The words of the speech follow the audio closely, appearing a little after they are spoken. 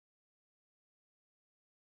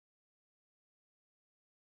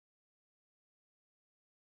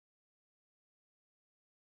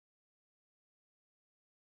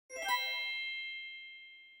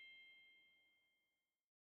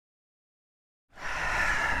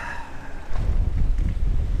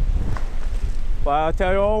But I'll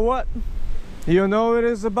tell you all what, you know it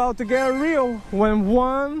is about to get real when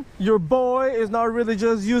one, your boy is not really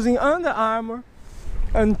just using Under Armour,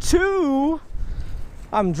 and two,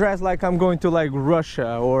 I'm dressed like I'm going to like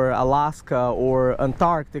Russia or Alaska or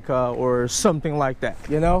Antarctica or something like that,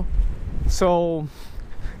 you know? So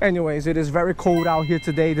anyways, it is very cold out here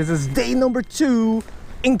today. This is day number 2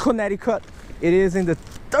 in Connecticut. It is in the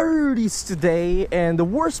 30s today, and the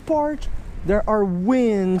worst part, there are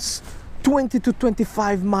winds 20 to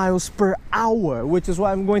 25 miles per hour, which is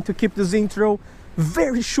why I'm going to keep this intro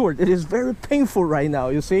very short. It is very painful right now,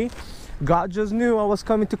 you see? God just knew I was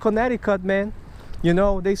coming to Connecticut, man. You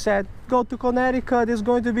know, they said, go to Connecticut, it's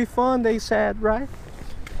going to be fun, they said, right?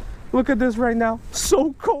 Look at this right now,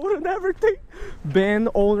 so cold and everything. Ben,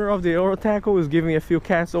 owner of the EuroTackle, is giving a few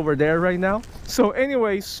casts over there right now. So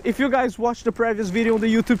anyways, if you guys watched the previous video on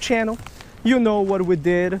the YouTube channel, you know what we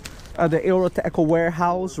did at the EuroTackle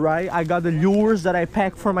warehouse, right? I got the lures that I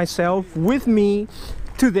packed for myself with me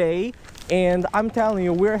today, and I'm telling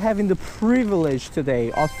you, we're having the privilege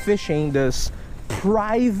today of fishing this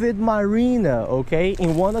private marina, okay,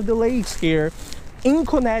 in one of the lakes here in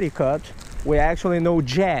Connecticut. We actually know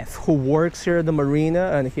Jeff, who works here at the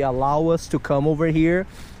marina, and he allowed us to come over here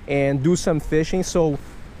and do some fishing. So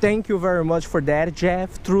thank you very much for that,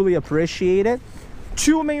 Jeff. Truly appreciate it.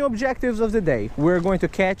 2 main objectives of the day. We're going to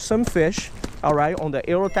catch some fish, all right, on the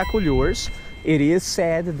EuroTackle lures. It is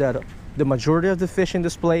said that the majority of the fish in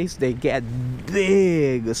this place, they get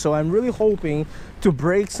big. So I'm really hoping to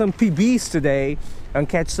break some PBs today and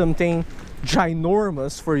catch something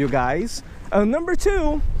ginormous for you guys. And number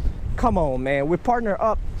 2, come on, man, we partner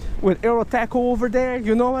up with EuroTackle over there.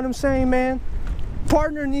 You know what I'm saying, man?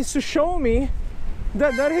 Partner needs to show me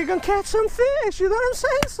that he can catch some fish, you know what I'm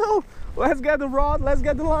saying? So let's get the rod, let's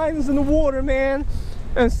get the lines in the water, man,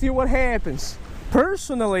 and see what happens.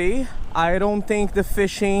 Personally, I don't think the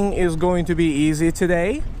fishing is going to be easy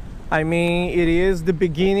today. I mean, it is the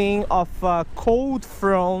beginning of a cold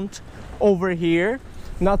front over here.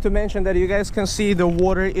 Not to mention that you guys can see the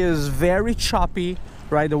water is very choppy,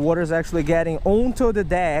 right? The water is actually getting onto the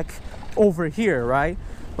deck over here, right?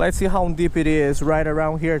 Let's see how deep it is right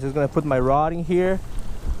around here. Just gonna put my rod in here.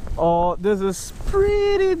 Oh, this is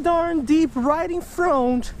pretty darn deep right in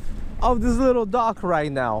front of this little dock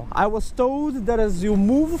right now. I was told that as you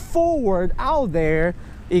move forward out there,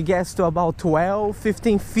 it gets to about 12,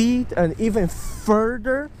 15 feet and even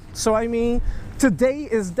further. So I mean, today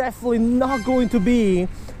is definitely not going to be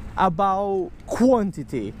about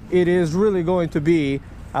quantity. It is really going to be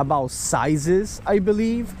about sizes, I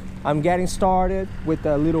believe. I'm getting started with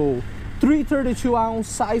a little 332 ounce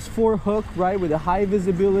size 4 hook, right, with a high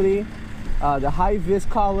visibility, the high vis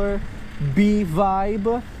color, B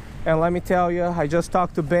vibe. And let me tell you, I just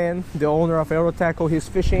talked to Ben, the owner of EuroTackle. He's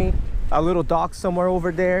fishing a little dock somewhere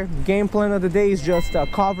over there. Game plan of the day is just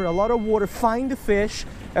cover a lot of water, find the fish,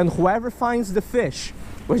 and whoever finds the fish,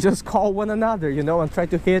 we just call one another, you know, and try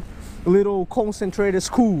to hit little concentrated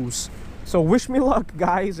schools. So wish me luck,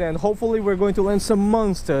 guys, and hopefully we're going to land some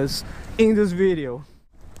monsters in this video.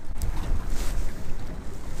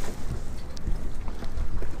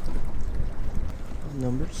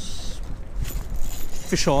 Numbers.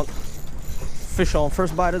 Fish on. Fish on.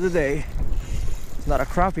 First bite of the day. It's not a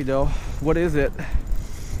crappie though. What is it?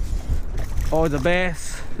 Oh, it's a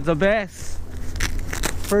bass. It's a bass.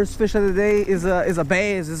 First fish of the day is a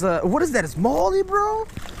bass. Is a, what is that? It's Molly, bro.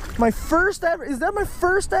 My first ever. Is that my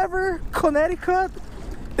first ever Connecticut?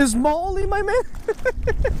 Is Molly, my man?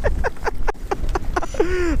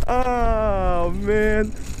 Oh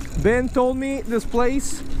man. Ben told me this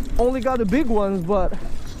place only got the big ones, but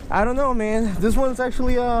I don't know, man. This one's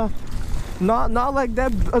actually not like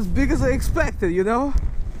that as big as I expected, you know.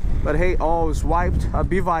 But hey, oh, it's wiped. A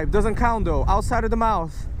B vibe doesn't count though. Outside of the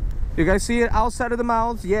mouth. You guys see it outside of the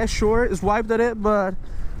mouth? Yeah, sure, it's wiped at it, but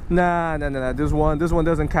nah. This one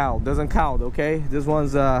doesn't count. Doesn't count. Okay, this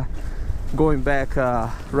one's going back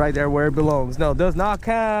right there where it belongs. No, does not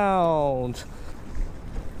count.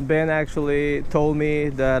 Ben actually told me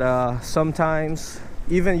that sometimes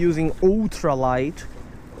even using ultralight,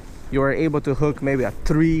 you are able to hook maybe a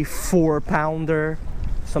 3-4 pounder,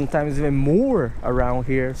 sometimes even more around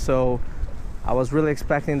here. So I was really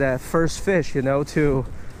expecting that first fish, you know, to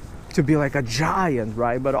be like a giant,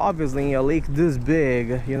 right? But obviously in a lake this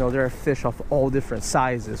big, you know, there are fish of all different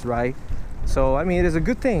sizes, right? So I mean, it is a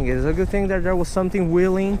good thing. It is a good thing that there was something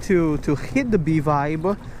willing to hit the B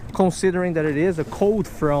vibe, considering that it is a cold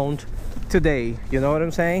front today. You know what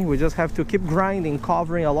I'm saying? We just have to keep grinding,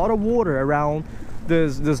 covering a lot of water around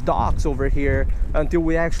this docks over here until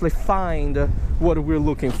we actually find what we're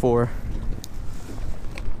looking for.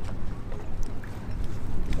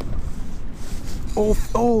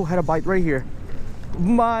 Oh, had a bite right here.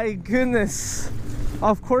 My goodness.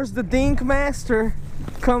 Of course, the Dink Master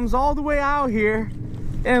comes all the way out here.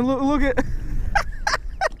 And look at...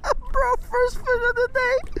 Bro, first fish of the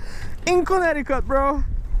day in Connecticut, bro.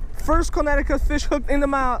 First Connecticut fish hooked in the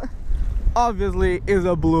mouth, obviously, is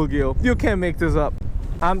a bluegill. You can't make this up.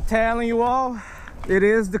 I'm telling you all, it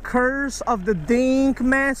is the curse of the Dink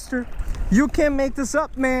Master. You can't make this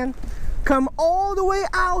up, man. Come all the way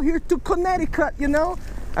out here to Connecticut, you know?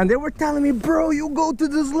 And they were telling me, bro, you go to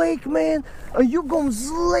this lake, man, and you gonna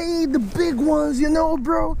slay the big ones, you know,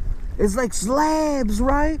 bro? It's like slabs,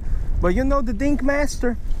 right? But you know the Dink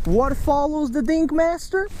Master, what follows the Dink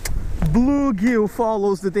Master? Bluegill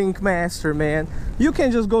follows the Dink Master, man. You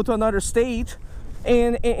can just go to another state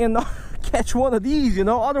and catch one of these, you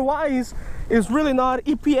know? Otherwise, it's really not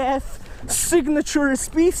EPF signature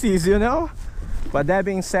species, you know? But that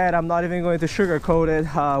being said, I'm not even going to sugarcoat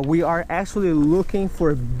it. We are actually looking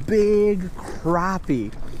for big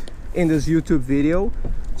crappie in this YouTube video.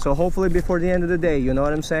 So hopefully before the end of the day, you know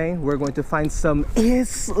what I'm saying? We're going to find some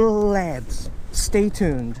slabs. Stay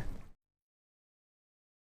tuned.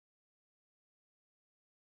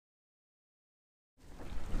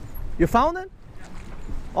 You found it? Yeah.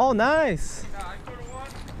 Oh, nice. Yeah, I got one.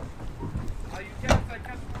 You cast, I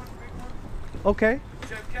catch one, big one. Okay.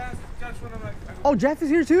 Jeff cast, catch one of my... Oh, Jeff is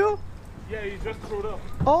here too? Yeah, he just showed up.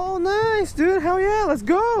 Oh, nice, dude. Hell yeah, let's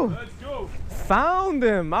go. Let's go. Found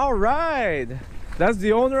him. All right. That's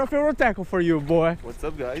the owner of EuroTackle for you, boy. What's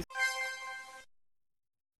up, guys?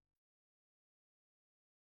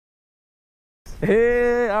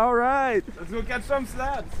 Hey, all right. Let's go catch some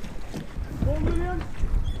slabs. Go, William.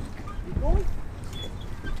 You going?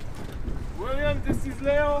 William, this is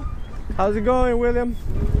Leo. How's it going, William?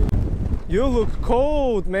 You look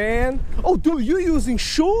cold, man. Oh, dude, you're using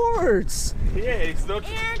shorts. Yeah, it's not...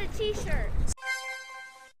 And a t-shirt.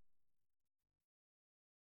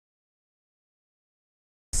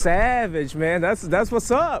 Savage, man. That's what's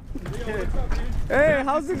up. Yeah, what's up, dude? Hey,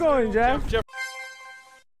 how's it going, Jeff?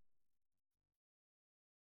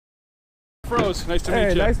 Froze, nice to meet Hey,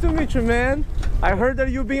 you. nice to meet you, man. I heard that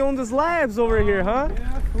you be on the slabs over here, huh?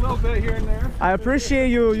 Yeah, a little bit here and there. I appreciate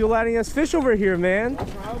you letting us fish over here, man. No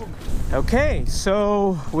problem. Okay,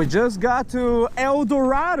 so we just got to El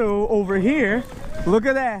Dorado over here. Look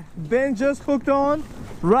at that. Ben just hooked on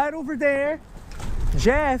right over there.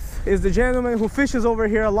 Jeff is the gentleman who fishes over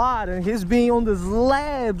here a lot, and he's being on the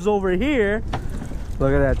slabs over here.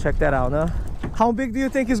 Look at that. Check that out, huh? How big do you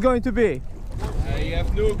think it's going to be? You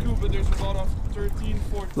have no clue, but there's about of 13,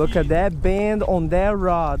 14. Look at that band on that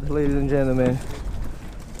rod, ladies and gentlemen.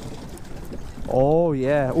 Oh,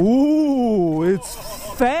 yeah. Ooh, it's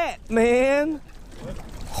fat, man.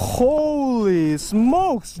 Holy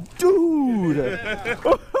smokes, dude. Yeah,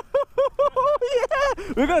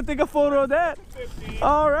 we're gonna take a photo of that.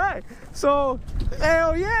 All right, so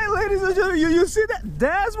hell yeah, ladies and gentlemen, you see that?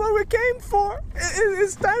 That's what we came for.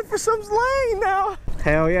 It's time for some slaying now.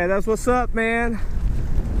 Hell yeah, that's what's up, man.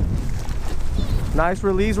 Nice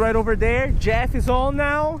release right over there. Jeff is on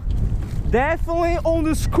now. Definitely on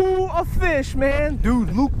the school of fish, man.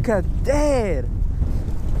 Dude, look at that.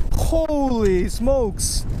 Holy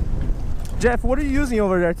smokes. Jeff, what are you using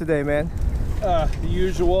over there today, man? The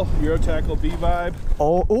usual EuroTackle B-Vibe.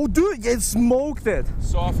 Oh, dude, it smoked it.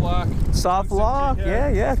 Soft lock. Soft lock,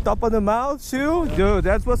 yeah. Top of the mouth too. Dude,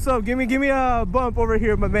 that's what's up. Give me a bump over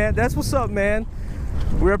here, my man. That's what's up, man.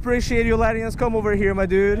 We appreciate you letting us come over here, my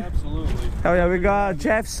dude. Absolutely. Hell yeah, we got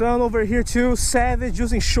Jeff's son over here too. Savage,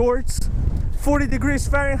 using shorts. 40 degrees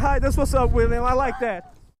Fahrenheit. That's what's up, William. I like that.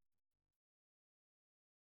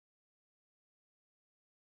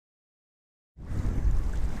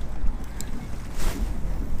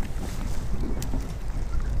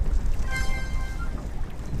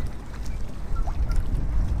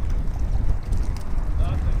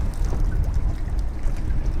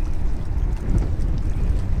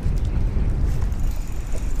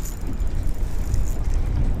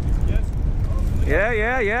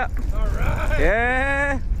 Yeah. All right.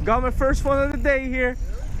 Yeah, got my first one of the day here.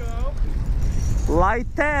 There we go. Light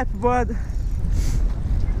tap, but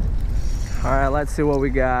all right, let's see what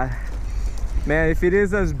we got. Man, if it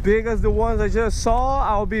is as big as the ones I just saw,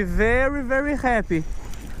 I'll be very, very happy.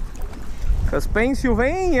 Because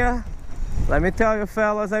Pennsylvania, let me tell you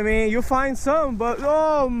fellas, I mean, you find some, but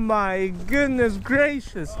oh my goodness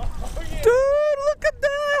gracious. Oh, yeah. Dude, look at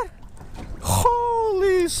that.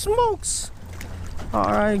 Holy smokes. All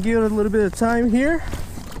right, give it a little bit of time here.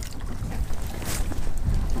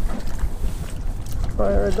 All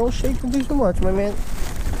right, don't shake the thing too much, my man.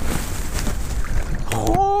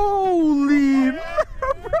 Holy,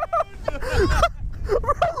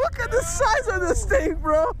 at the size of this thing,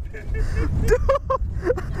 bro. Dude.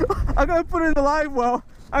 I'm gonna put it in the live well.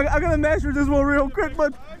 I'm gonna measure this one real quick,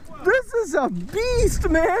 but this is a beast,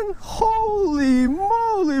 man. Holy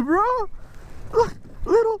moly, bro. Look,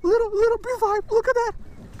 little B5. Look at that.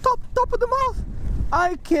 Top of the mouth.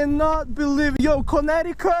 I cannot believe, yo,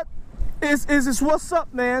 Connecticut is what's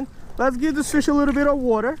up, man. Let's give this fish a little bit of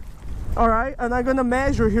water. All right, and I'm gonna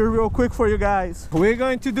measure here real quick for you guys. We're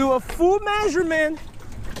going to do a full measurement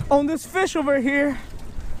on this fish over here.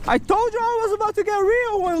 I told you I was about to get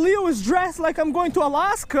real when Leo is dressed like I'm going to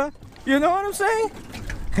Alaska. You know what I'm saying?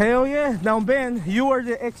 Hell yeah. Now, Ben, you are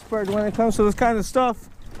the expert when it comes to this kind of stuff.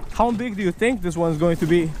 How big do you think this one's going to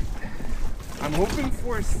be? I'm hoping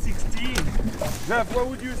for 16. Jeff, what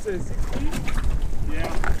would you say? 16?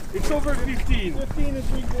 Yeah. It's over 15. 15 and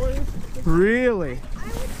 3/4. Really? I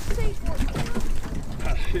would say 14.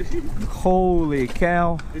 Holy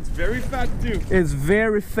cow. It's very fat too. It's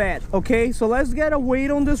very fat. Okay, so let's get a weight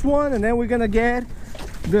on this one, and then we're gonna get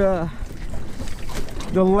the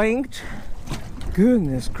length.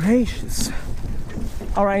 Goodness gracious.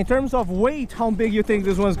 All right, in terms of weight, how big you think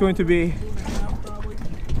this one's going to be?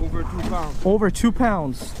 Over 2 pounds. Over 2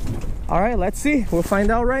 pounds. All right, let's see. We'll find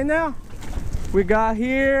out right now. We got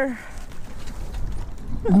here.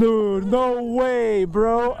 No way,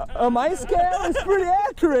 bro. My scale is pretty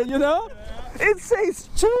accurate, you know? It says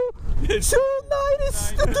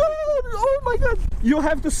 290. Oh my god. You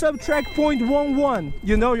have to subtract 0.11.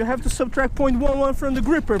 You know, you have to subtract 0.11 from the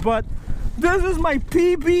gripper, but this is my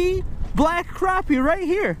PB Black Crappie right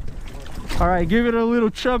here. All right, give it a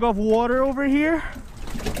little chug of water over here.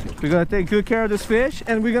 We're gonna take good care of this fish,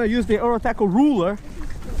 and we're gonna use the EuroTackle ruler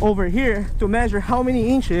over here to measure how many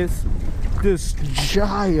inches this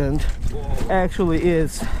giant actually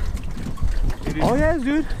is. Oh yes,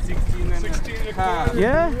 dude. 16 and a half.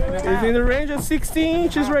 Yeah, it's in the range of 16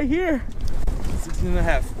 inches right here. 16 and a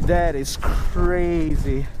half. That is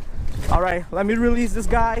crazy. All right, let me release this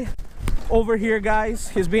guy over here, guys.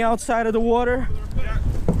 He's been outside of the water.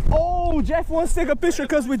 Oh, Jeff wants to take a picture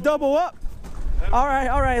because we double up. All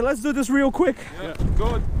right, let's do this real quick. Yeah,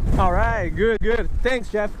 good. All right, good. Thanks,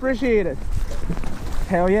 Jeff, appreciate it.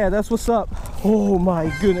 Hell yeah, that's what's up. Oh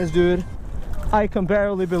my goodness, dude. I can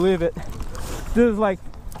barely believe it. This is like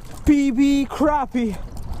BIG crappie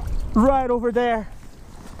right over there.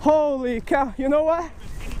 Holy cow, you know what?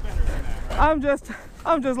 I'm just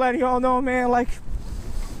letting y'all know, man, like,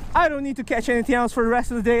 I don't need to catch anything else for the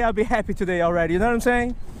rest of the day. I'll be happy today already, you know what I'm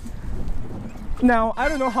saying? Now, I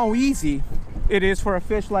don't know how easy it is for a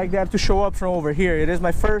fish like that to show up from over here. It is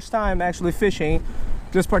my first time actually fishing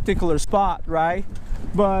this particular spot, right?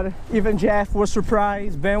 But even Jeff was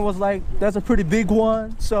surprised. Ben was like, that's a pretty big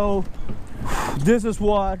one. So this is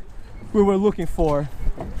what we were looking for.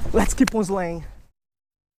 Let's keep on slaying.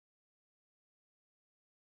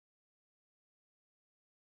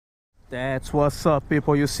 That's what's up,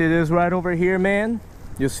 people. You see this right over here, man?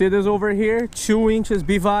 You see this over here? 2 inches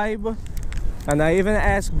B-vibe. And I even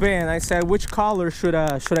asked Ben, I said, which color should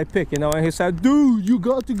I pick, you know? And he said, dude, you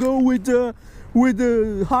got to go with the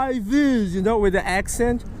high vis, you know, with the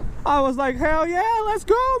accent. I was like, hell yeah, let's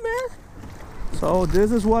go, man. So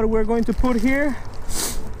this is what we're going to put here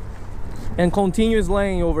and continue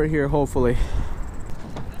laying over here, hopefully.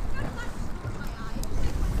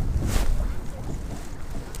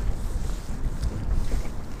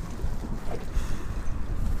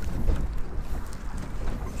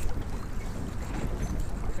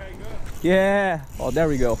 Yeah. Oh, there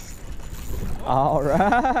we go. All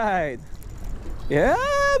right. Yeah,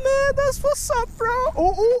 man, that's what's up, bro.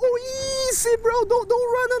 Oh, easy, bro. Don't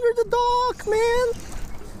run under the dock, man.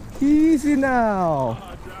 Easy now.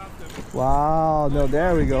 Wow. No,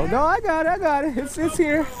 there we go. No, I got it. It's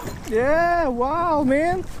here. Yeah. Wow,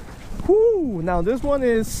 man. Whoo. Now this one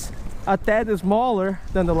is a tad smaller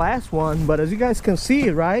than the last one, but as you guys can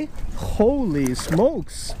see, right? Holy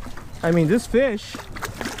smokes. I mean, this fish.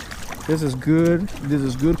 This is good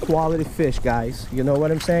quality fish, guys. You know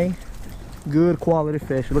what I'm saying? Good quality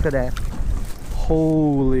fish. Look at that.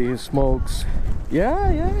 Holy smokes. Yeah,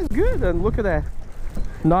 it's good. And look at that.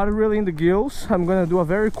 Not really in the gills. I'm gonna do a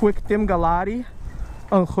very quick Tim Galati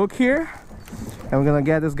unhook here. And we're gonna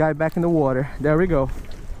get this guy back in the water. There we go.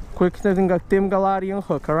 Quick Tim Galati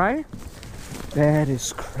unhook, alright? That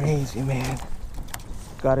is crazy, man.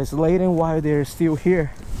 Got his laden while they're still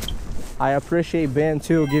here. I appreciate Ben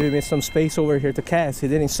too giving me some space over here to cast. He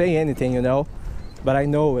didn't say anything, you know, but I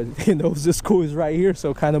know it. He knows the school is right here,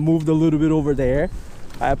 so kind of moved a little bit over there.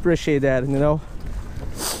 I appreciate that, you know.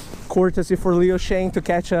 Courtesy for Leo Shane to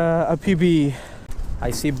catch a PB.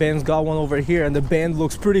 I see Ben's got one over here, and the bend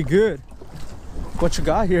looks pretty good. What you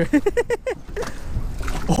got here?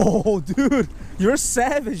 Oh, dude, you're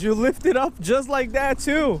savage. You lift it up just like that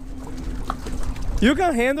too. You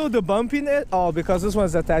can handle the bumpiness. Oh, because this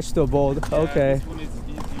one's attached to a bolt. Yeah, okay. This one is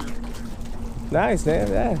easier. Nice, man.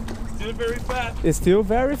 Yeah. Still very fat. It's still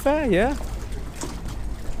very fat, yeah.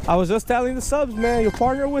 I was just telling the subs, man, you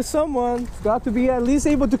partner with someone. It's got to be at least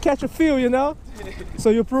able to catch a feel, you know?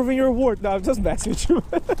 So you're proving your worth. No, I'm just messing with you.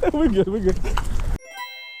 We're good, we're good.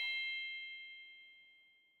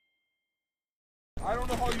 I don't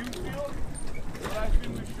know how you feel, but I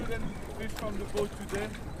feel we shouldn't fish from the boat today.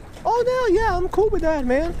 Oh, no, yeah, I'm cool with that,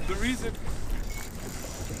 man. The reason...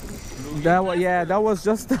 That was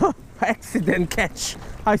just an accident catch.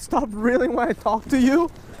 I stopped reeling when I talked to you,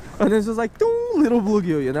 and it's just like, doo, little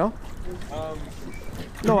bluegill, you know?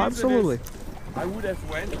 No, absolutely. I would have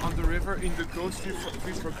went on the river in the coast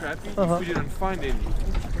fish for crappie if we didn't find any.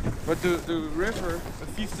 But the river,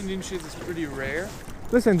 15 inches is pretty rare.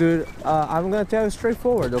 Listen, dude, I'm gonna tell you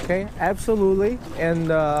straightforward, okay? Absolutely.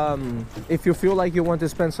 And if you feel like you want to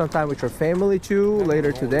spend some time with your family too,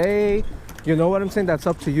 later today, you know what I'm saying? That's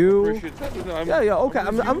up to you. Yeah, okay.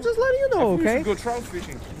 I'm just letting you know, okay? We should go trout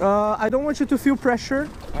fishing. I don't want you to feel pressure.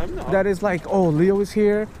 I'm not. That is like, oh, Leo is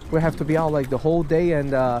here. We have to be out like the whole day and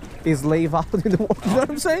slave out in the water. You know what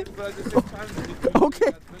I'm saying? But at the same time,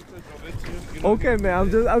 Okay. Okay,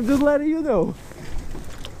 man. I'm just letting you know.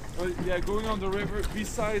 But yeah, going on the river,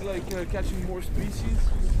 beside like catching more species,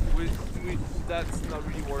 that's not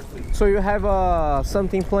really worth it. So you have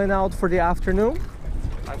something planned out for the afternoon?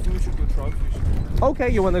 I think we should go trout fishing. Okay,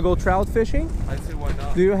 you want to go trout fishing? I say why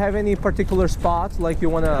not. Do you have any particular spots like you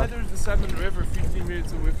want to... Yeah, there's the Salmon River 15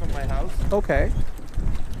 minutes away from my house. Okay.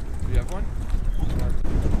 Do you have one?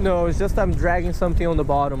 No, it's just I'm dragging something on the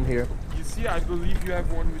bottom here. You see, I believe you have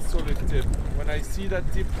one with solid tip. When I see that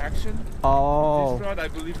tip action, oh, this rod, I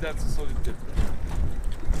believe that's a solid tip.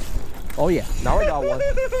 Oh yeah, now I got one.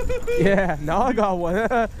 Yeah, now I got one.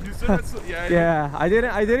 You said that's yeah. Yeah, I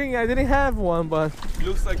didn't have one, but it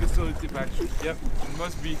looks like a solid tip action. Yep, it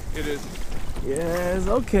must be. It is. Yes,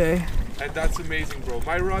 okay. And that's amazing, bro.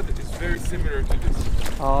 My rod is very similar to this.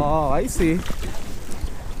 Oh, I see. See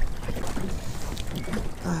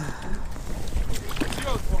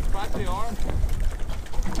how fat they are?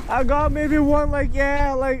 I got maybe one like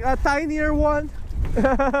a tinier one.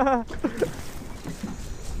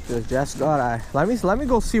 Jeff's got let me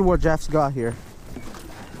go see what Jeff's got here.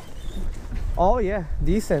 Oh yeah,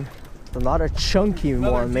 decent. Another chunky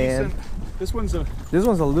one, man. This one's a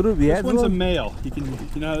little bit. This one's a male.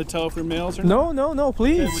 You know how to tell if they're males or not? No,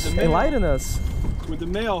 please enlighten us. With the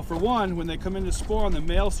male, for one, when they come into spawn, the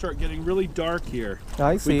males start getting really dark here.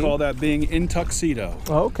 I see. We call that being in tuxedo.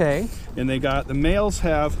 Okay. And the males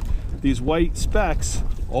have these white specks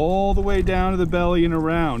all the way down to the belly and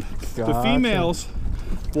around. Gotcha. The females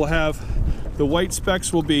will have, the white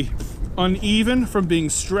specks will be uneven from being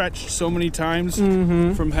stretched so many times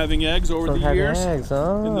from having eggs over the years. And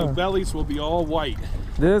the bellies will be all white.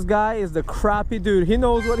 This guy is the crappie dude. He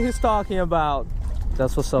knows what he's talking about.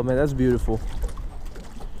 That's what's up, man. That's beautiful.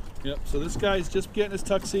 Yep, so this guy's just getting his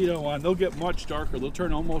tuxedo on. They'll get much darker. They'll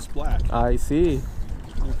turn almost black. I see.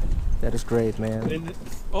 That is great, man. And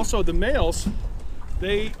also the males,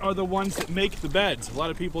 they are the ones that make the beds. A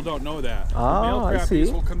lot of people don't know that. Oh, male I see.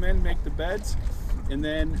 crappies will come in, make the beds, and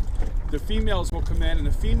then the females will come in, and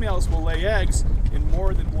the females will lay eggs in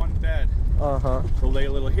more than one bed. They'll lay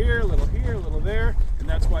a little here, a little here, a little there, and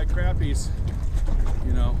that's why crappies,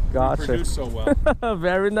 you know, reproduce so well.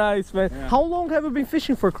 Very nice, man. Yeah. How long have you been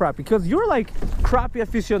fishing for crappie? Because you're like crappie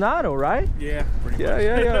aficionado, right? Yeah, pretty much.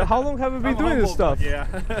 Yeah. How long have you been doing this stuff? Yeah.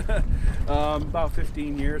 About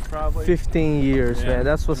 15 years probably. 15 years, man.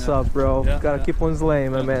 That's what's up, bro. Yeah, Gotta keep on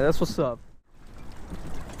slaying, man. That's what's up.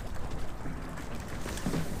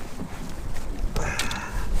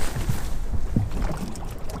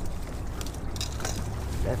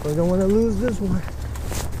 Definitely don't want to lose this one.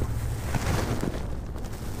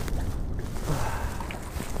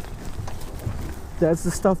 That's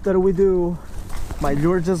the stuff that we do. My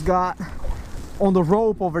lure just got on the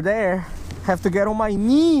rope over there. Have to get on my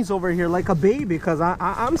knees over here like a baby, because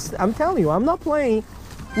I'm telling you, I'm not playing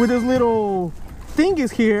with this little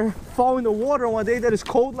thingies here. Fall in the water on a day that is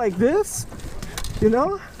cold like this, you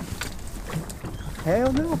know?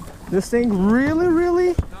 Hell no. This thing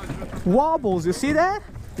really wobbles. You see that?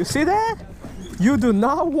 You see that? You do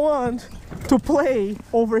not want to play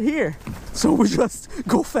over here. So we just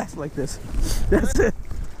go fast like this. That's it.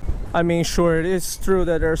 I mean, sure, it is true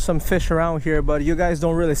that there's some fish around here, but you guys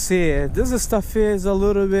don't really see it. This stuff is a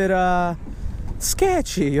little bit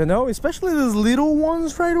sketchy, you know? Especially these little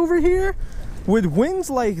ones right over here. with winds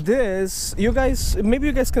like this, maybe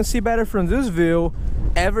you guys can see better from this view,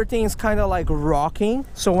 everything is kind of like rocking.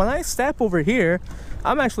 So when I step over here,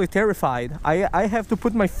 I'm actually terrified. I have to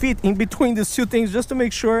put my feet in between these two things just to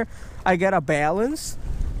make sure I get a balance.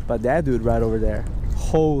 But that dude right over there,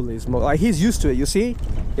 holy smoke, like he's used to it, you see?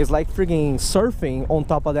 It's like freaking surfing on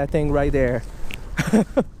top of that thing right there.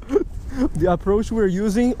 The approach we're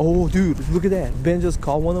using, oh dude, look at that. Ben just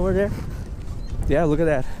caught one over there. Yeah, look at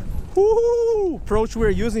that. Woo! Approach we're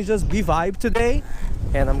using just B-Vibe today.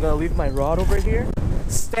 And I'm gonna leave my rod over here.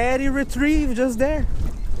 Steady retrieve just there.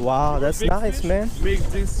 Wow, that's nice, man. Make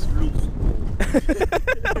this look.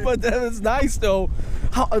 But that is nice though.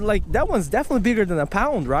 How, like that one's definitely bigger than a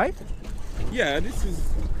pound, right? Yeah, this is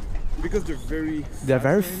because they're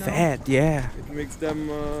very fat, yeah. It makes them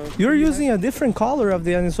You're using a different color of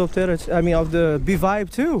the anisoptera, I mean of the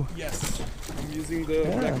B-Vibe too. Yes. I'm using the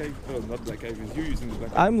black ivy, not black ivies. You're using the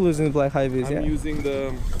black. I'm using the black ivies, yeah. I'm using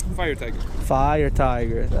the fire tiger. Fire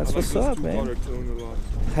tiger. That's what's up, man. Color tone a lot.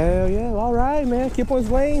 Hell yeah! All right, man. Keep on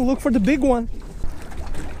slaying. Look for the big one.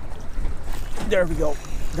 There we go.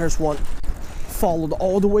 There's one. Followed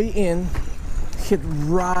all the way in. Hit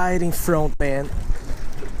right in front, man.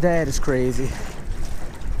 That is crazy.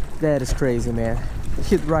 That is crazy, man.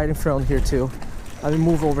 Hit right in front here too. Let me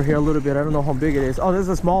move over here a little bit. I don't know how big it is. Oh, this is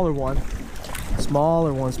a smaller one.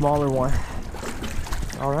 Smaller one, smaller one.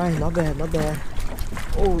 All right, not bad, not bad.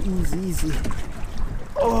 Oh, easy, easy.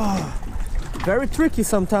 Oh, very tricky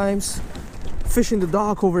sometimes. Fishing the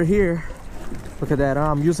dock over here. Look at that.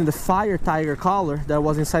 I'm using the fire tiger collar that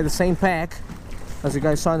was inside the same pack as you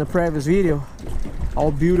guys saw in the previous video.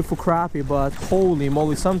 All beautiful crappie, but holy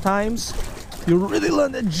moly, sometimes you really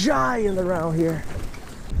land a giant around here.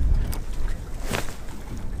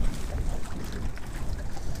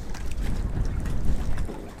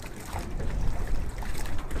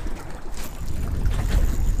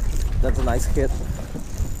 That's a nice hit.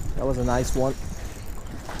 That was a nice one.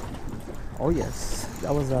 Oh yes,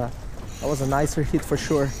 that was a nicer hit for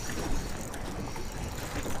sure.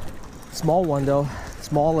 Small one though,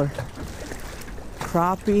 smaller.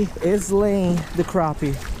 Crappie is laying the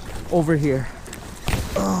crappie over here.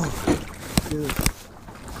 Oh, dude.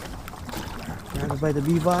 Grab it by the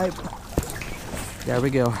B-Vibe. There we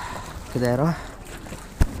go. Look at that, huh?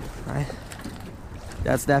 All right.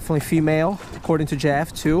 That's definitely female, according to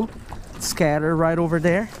Jeff too. Scatter right over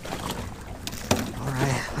there. All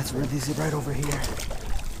right, let's release it right over here.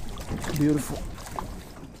 Beautiful.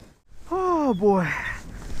 Oh boy,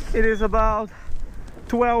 it is about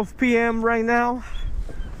 12 p.m. right now.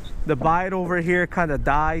 The bite over here kind of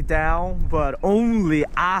died down, but only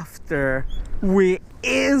after we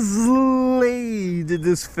slayed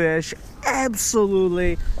this fish.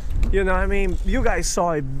 Absolutely, you know, I mean, you guys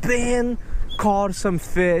saw it. Ben caught some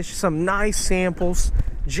fish, some nice samples.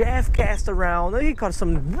 Jeff cast around, he caught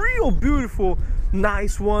some real beautiful,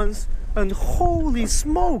 nice ones. And holy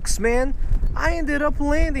smokes, man, I ended up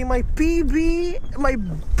landing my PB, my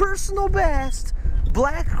personal best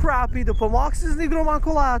black crappie, the Pomoxis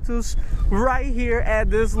nigromaculatus, right here at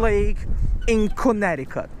this lake in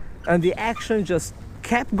Connecticut. And the action just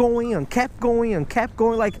kept going and kept going and kept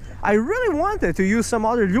going. Like, I really wanted to use some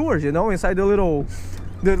other lures, you know, inside the little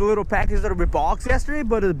package that we boxed yesterday,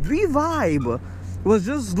 but the B-Vibe was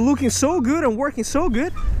just looking so good and working so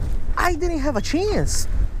good, I didn't have a chance.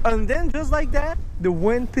 And then just like that, the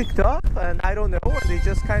wind picked up, and I don't know, they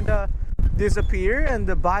just kind of disappear and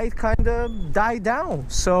the bite kind of died down.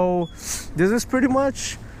 So this is pretty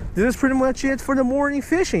much it for the morning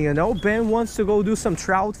fishing, you know. Ben wants to go do some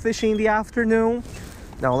trout fishing in the afternoon.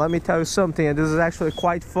 Now let me tell you something, and this is actually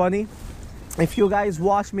quite funny. If you guys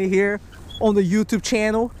watch me here on the YouTube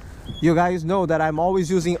channel, you guys know that I'm always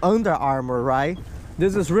using Under Armour, right?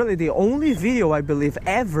 This is really the only video I believe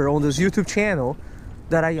ever on this YouTube channel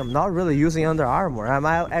that I am not really using Under Armour. I'm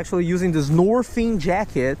actually using this Northing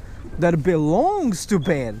jacket that belongs to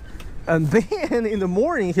Ben. And Ben in the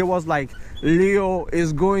morning, he was like, Leo,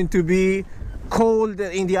 is going to be cold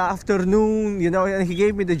in the afternoon, you know, and he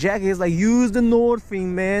gave me the jacket. He's like, use the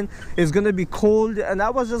Northing, man, it's gonna be cold. And I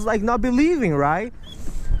was just like not believing, right?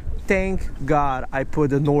 Thank God I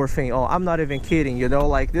put the Northing on. I'm not even kidding, you know,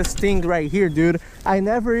 like this thing right here, dude, I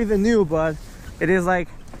never even knew, but it is like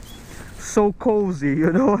so cozy,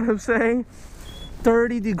 you know what I'm saying?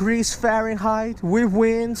 30 degrees Fahrenheit with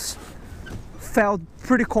winds. Felt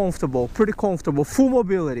pretty comfortable, full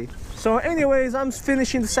mobility. So anyways, I'm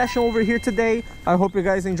finishing the session over here today. I hope you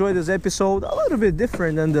guys enjoyed this episode. A little bit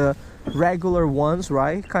different than the regular ones,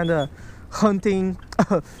 right? Kind of hunting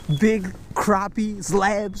big crappie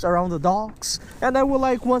slabs around the docks. And I would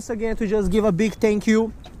like once again to just give a big thank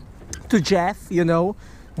you to Jeff, you know.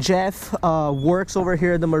 Jeff works over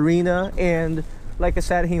here at the marina, and like I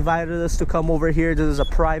said, he invited us to come over here. This is a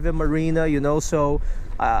private marina, you know, so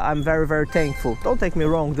I'm very, very thankful. Don't take me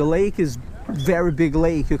wrong, the lake is very big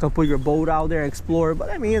lake. You can put your boat out there and explore, but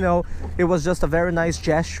I mean, you know, it was just a very nice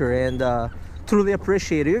gesture, and truly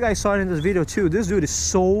appreciate it. You guys saw it in this video too. This dude is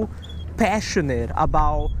so passionate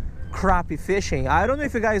about crappie fishing. I don't know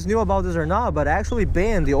if you guys knew about this or not, but actually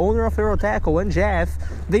Ben, the owner of EuroTackle, and Jeff,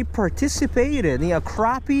 they participated in a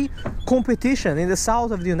crappie competition in the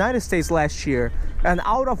south of the United States last year, and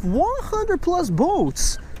out of 100 plus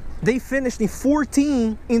boats, they finished in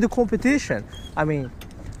 14 in the competition. I mean,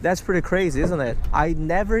 that's pretty crazy, isn't it? I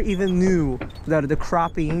never even knew that the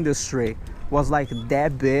crappie industry was like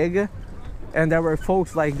that big, and there were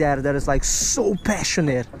folks like that is like so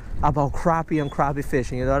passionate about crappie and crappie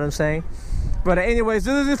fishing, you know what I'm saying? But anyways,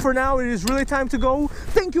 this is it for now. It is really time to go.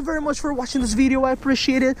 Thank you very much for watching this video. I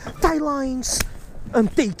appreciate it. Tie lines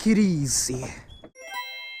and take it easy.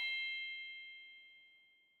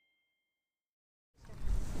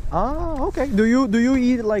 Ah, okay. Do you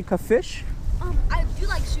eat like a fish? I do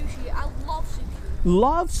like sushi. I love sushi.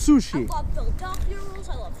 Love sushi. I love Philadelphia rolls.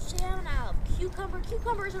 I love salmon. I love cucumber.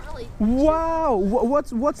 Cucumber isn't really. Wow.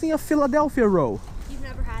 What's in a Philadelphia roll? You've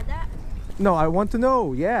never had that? No, I want to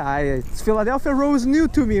know. Yeah, Philadelphia roll is new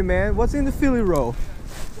to me, man. What's in the Philly roll?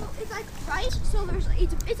 So it's like rice. So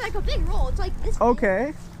it's like a big roll. It's like this.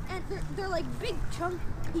 Okay. Big, and they're like big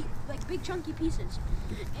chunky pieces,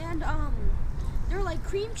 and they're like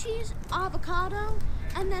cream cheese, avocado,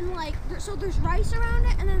 and then like so there's rice around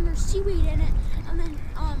it, and then there's seaweed in it, and then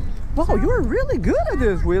Wow, you're really good at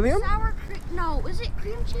this, William. No, is it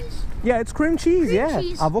cream cheese? Yeah, it's cream cheese. Cream Yeah,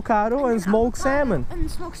 cheese. avocado and smoked salmon. And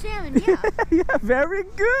smoked salmon, yeah. Yeah, very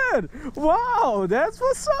good. Wow, that's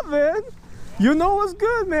what's up, man. You know what's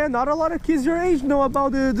good, man. Not a lot of kids your age know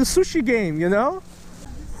about the sushi game, you know.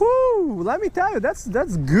 Whoo, let me tell you, that's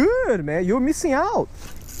good, man. You're missing out.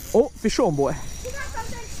 Oh, fish on, boy. You got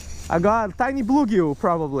something? I got tiny bluegill,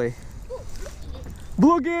 probably.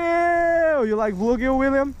 Bluegill! You like bluegill,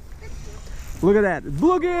 William? Look at that,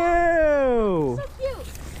 bluegill! So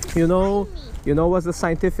cute. You know what's the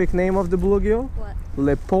scientific name of the bluegill? What?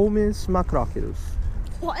 Lepomis macroculus.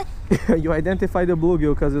 What? You identify the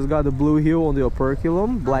bluegill because it's got the blue heel on the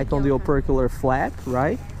operculum, black on the opercular flap,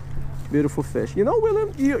 right? Beautiful fish. You know,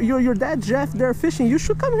 William, your dad Jeff there fishing. You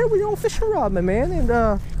should come here with your own fishing rod, my man,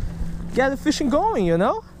 and get the fishing going, you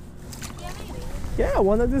know? Yeah, maybe. Yeah,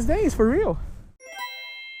 one of these days, for real.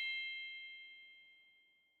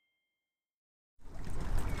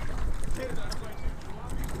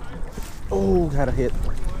 Oh, had a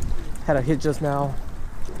hit just now.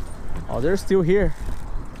 Oh, they're still here.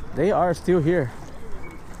 They are still here.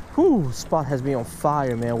 Whew, spot has been on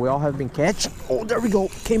fire, man. We all have been catching. Oh, there we go.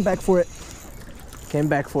 Came back for it.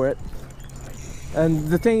 And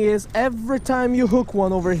the thing is, every time you hook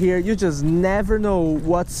one over here, you just never know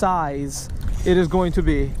what size it is going to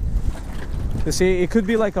be. You see, it could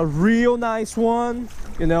be like a real nice one,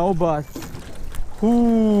 you know, but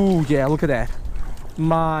ooh, yeah, look at that.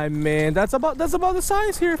 My man, that's about the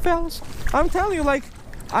size here, fellas. I'm telling you, like,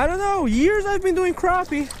 I don't know, years I've been doing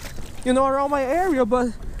crappie, you know, around my area,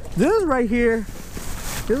 but this right here,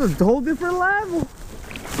 this is a whole different level.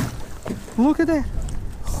 Look at that.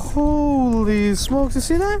 Holy smokes, you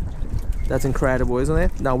see that? That's incredible, isn't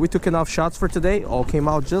it? Now, we took enough shots for today. All came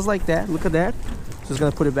out just like that. Look at that. Just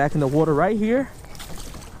gonna put it back in the water right here.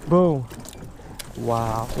 Boom.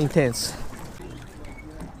 Wow, intense.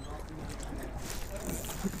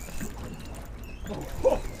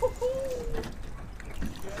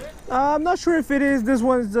 I'm not sure if it is. This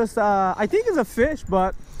one's just, I think it's a fish,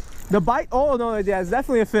 but the bite, oh no, yeah, it's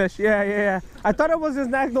definitely a fish. Yeah. I thought it was just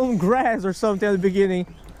snagged on grass or something at the beginning.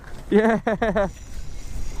 Yeah.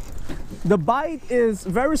 The bite is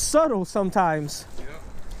very subtle sometimes.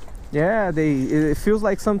 Yeah, it feels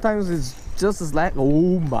like sometimes it's just as like,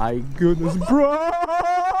 oh my goodness, bro!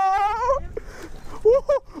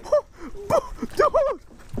 Dude!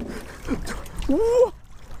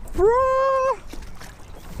 Bro!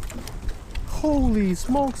 Holy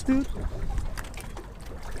smokes, dude.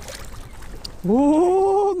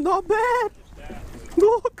 Oh, not bad.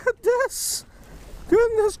 Look at this.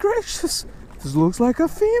 Goodness gracious. This looks like a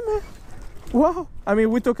female. Wow. I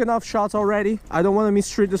mean, we took enough shots already. I don't want to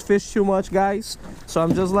mistreat this fish too much, guys. So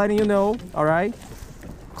I'm just letting you know, all right?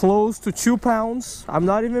 Close to 2 pounds. I'm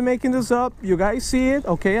not even making this up. You guys see it?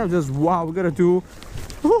 Okay, I'm just, wow, we're gonna do,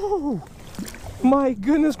 oh, my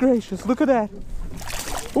goodness gracious. Look at that.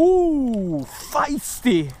 Ooh,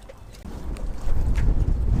 feisty.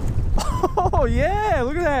 Oh yeah,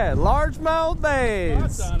 look at that. Largemouth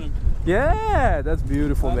bass. Yeah, that's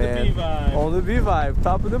beautiful, man. On the B vibe. On the B vibe,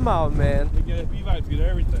 top of the mountain, man. You get a B vibe, you get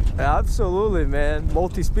everything. Absolutely, man.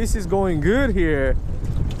 Multi-species going good here.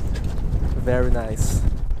 Very nice.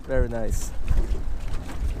 Very nice.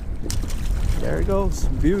 There it goes.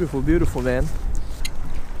 Beautiful, beautiful, man.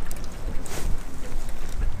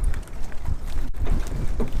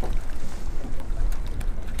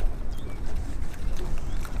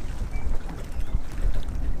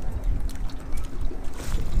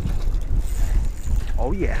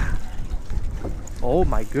 Oh yeah. Oh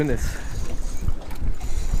my goodness.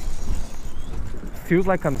 Feels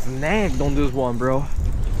like I'm snagged on this one, bro.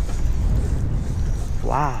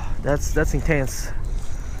 Wow, that's intense.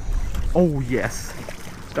 Oh yes,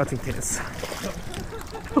 that's intense.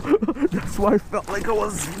 That's why I felt like I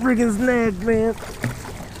was friggin' snagged, man.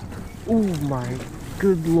 Oh my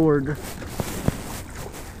good lord.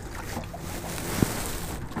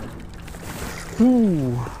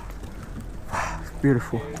 Ooh.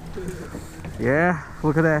 Beautiful. Yeah,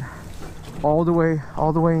 look at that. All the way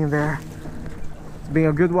in there. It's been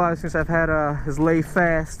a good while since I've had a ESLAY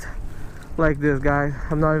FEST like this, guys.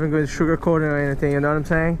 I'm not even going to sugarcoat it or anything, you know what I'm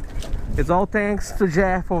saying? It's all thanks to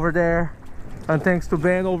Jeff over there, and thanks to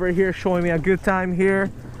Ben over here showing me a good time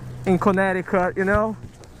here in Connecticut, you know?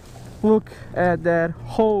 Look at that.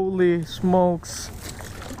 Holy smokes.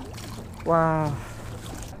 Wow.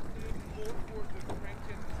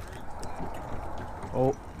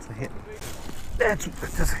 Oh, it's a hit. That's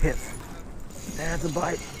a hit. That's a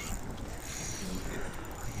bite.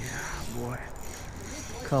 Yeah, boy.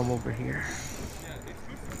 Come over here.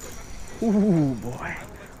 Ooh, boy.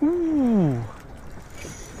 Ooh.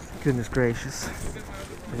 Goodness gracious.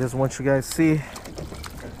 I just want you guys to see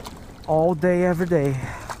all day, every day.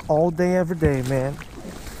 All day, every day, man.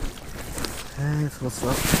 That's what's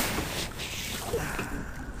up.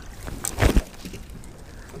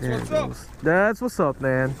 There it goes. That's what's up,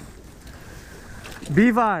 man. B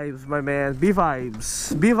vibes, my man. B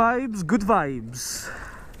vibes. B vibes, good vibes.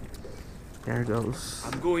 There it goes.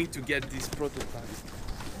 I'm going to get this prototype.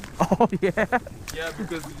 Oh, yeah? Yeah,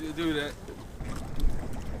 because you do that.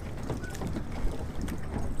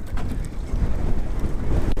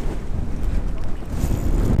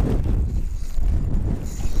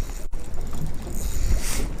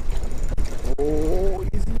 Oh,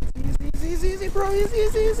 easy, bro.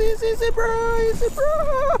 Easy, bro.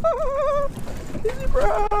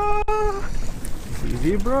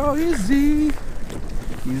 Easy, bro. Easy.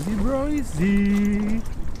 Easy, bro. Easy.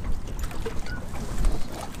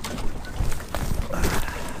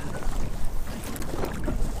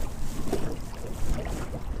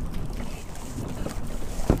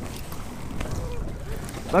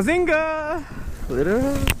 Bazinga!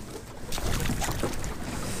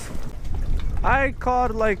 I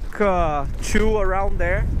caught like 2 around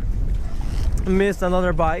there. Missed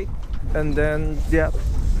another bite, and then yeah.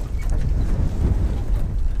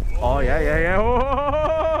 Oh yeah.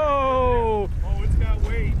 Oh, it's got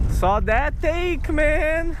weight. saw that take,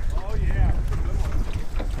 man. Oh yeah.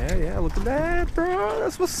 Yeah. Look at that, bro.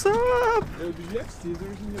 That's what's up. Do you have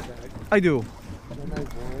scissors in your bag? I do.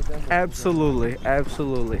 Absolutely.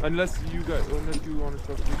 Unless you want to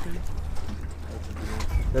start fishing.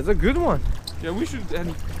 That's a good one. Yeah, we should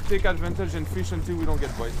take advantage and fish until we don't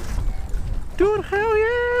get bites. Dude, hell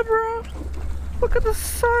yeah, bro. Look at the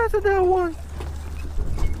size of that one.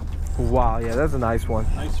 Wow, yeah, that's a nice one.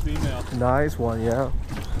 Nice female. Nice one, yeah.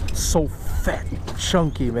 So fat,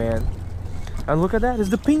 chunky, man. And look at that, it's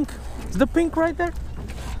the pink. It's the pink right there.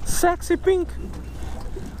 Sexy pink.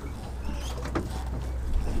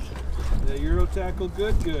 The EuroTackle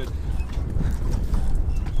good.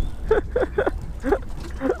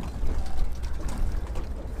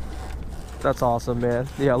 That's awesome, man.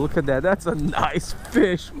 Yeah, look at that. That's a nice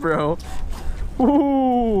fish, bro.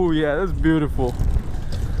 Ooh, yeah, that's beautiful.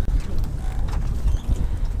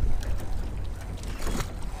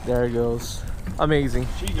 There he goes. Amazing.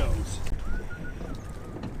 She goes.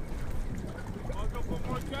 I'll go for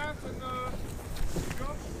more casts and go.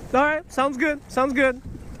 All right, sounds good. Sounds good.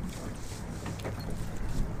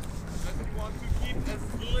 Unless you want to keep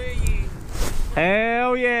slaying.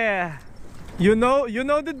 Hell yeah. You know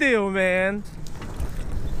the deal, man.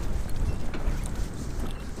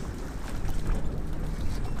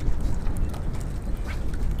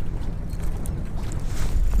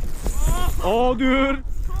 Oh, dude.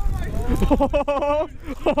 Oh,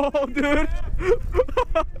 dude.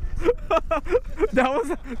 that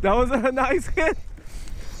was a nice hit.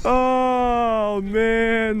 Oh,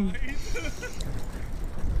 man.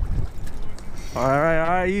 All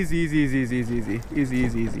right. Easy,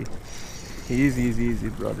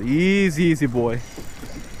 brother. Easy, boy.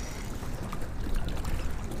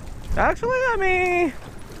 Actually, I mean,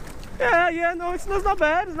 yeah, no, it's not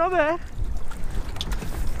bad. It's not bad.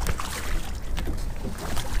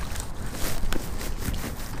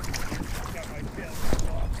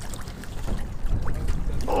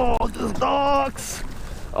 Oh, the docks.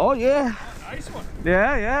 Oh yeah. Nice one.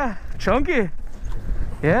 Yeah, chunky.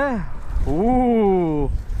 Yeah. Ooh,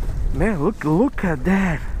 man, look at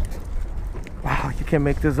that. Wow, you can't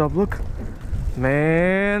make this up. Look,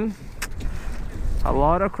 man. A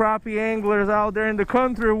lot of crappie anglers out there in the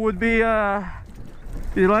country would be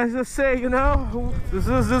let's just say, you know, this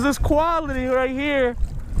is quality right here.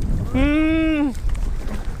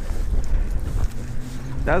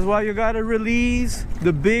 That's why you gotta release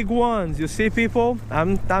the big ones. You see, people,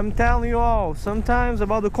 I'm telling you all sometimes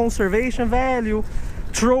about the conservation value,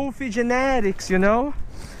 trophy genetics, you know.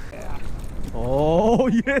 Yeah. Oh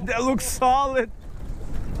yeah, that looks solid.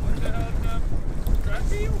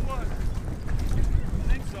 Crappie or what?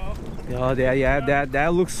 I think so. Oh yeah,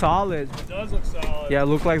 that looks solid. It does look solid. Yeah,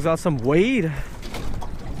 look like it's got some weight.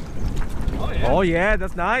 Oh yeah. Oh yeah,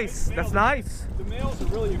 that's nice. That's nice. The males are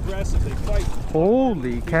really aggressive. They fight.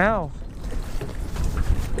 Holy cow.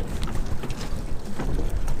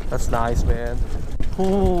 That's nice, man.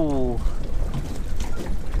 Ooh.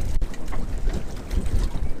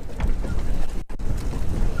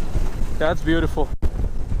 That's beautiful.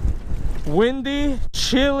 Windy,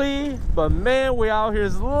 chilly, but man, we out here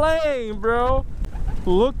slaying, bro.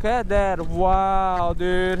 Look at that. Wow,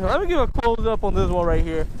 dude. Let me give a close up on this one right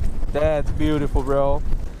here. That's beautiful, bro.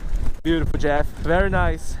 Beautiful, Jeff. Very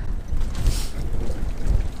nice.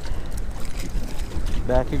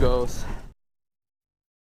 Back he goes.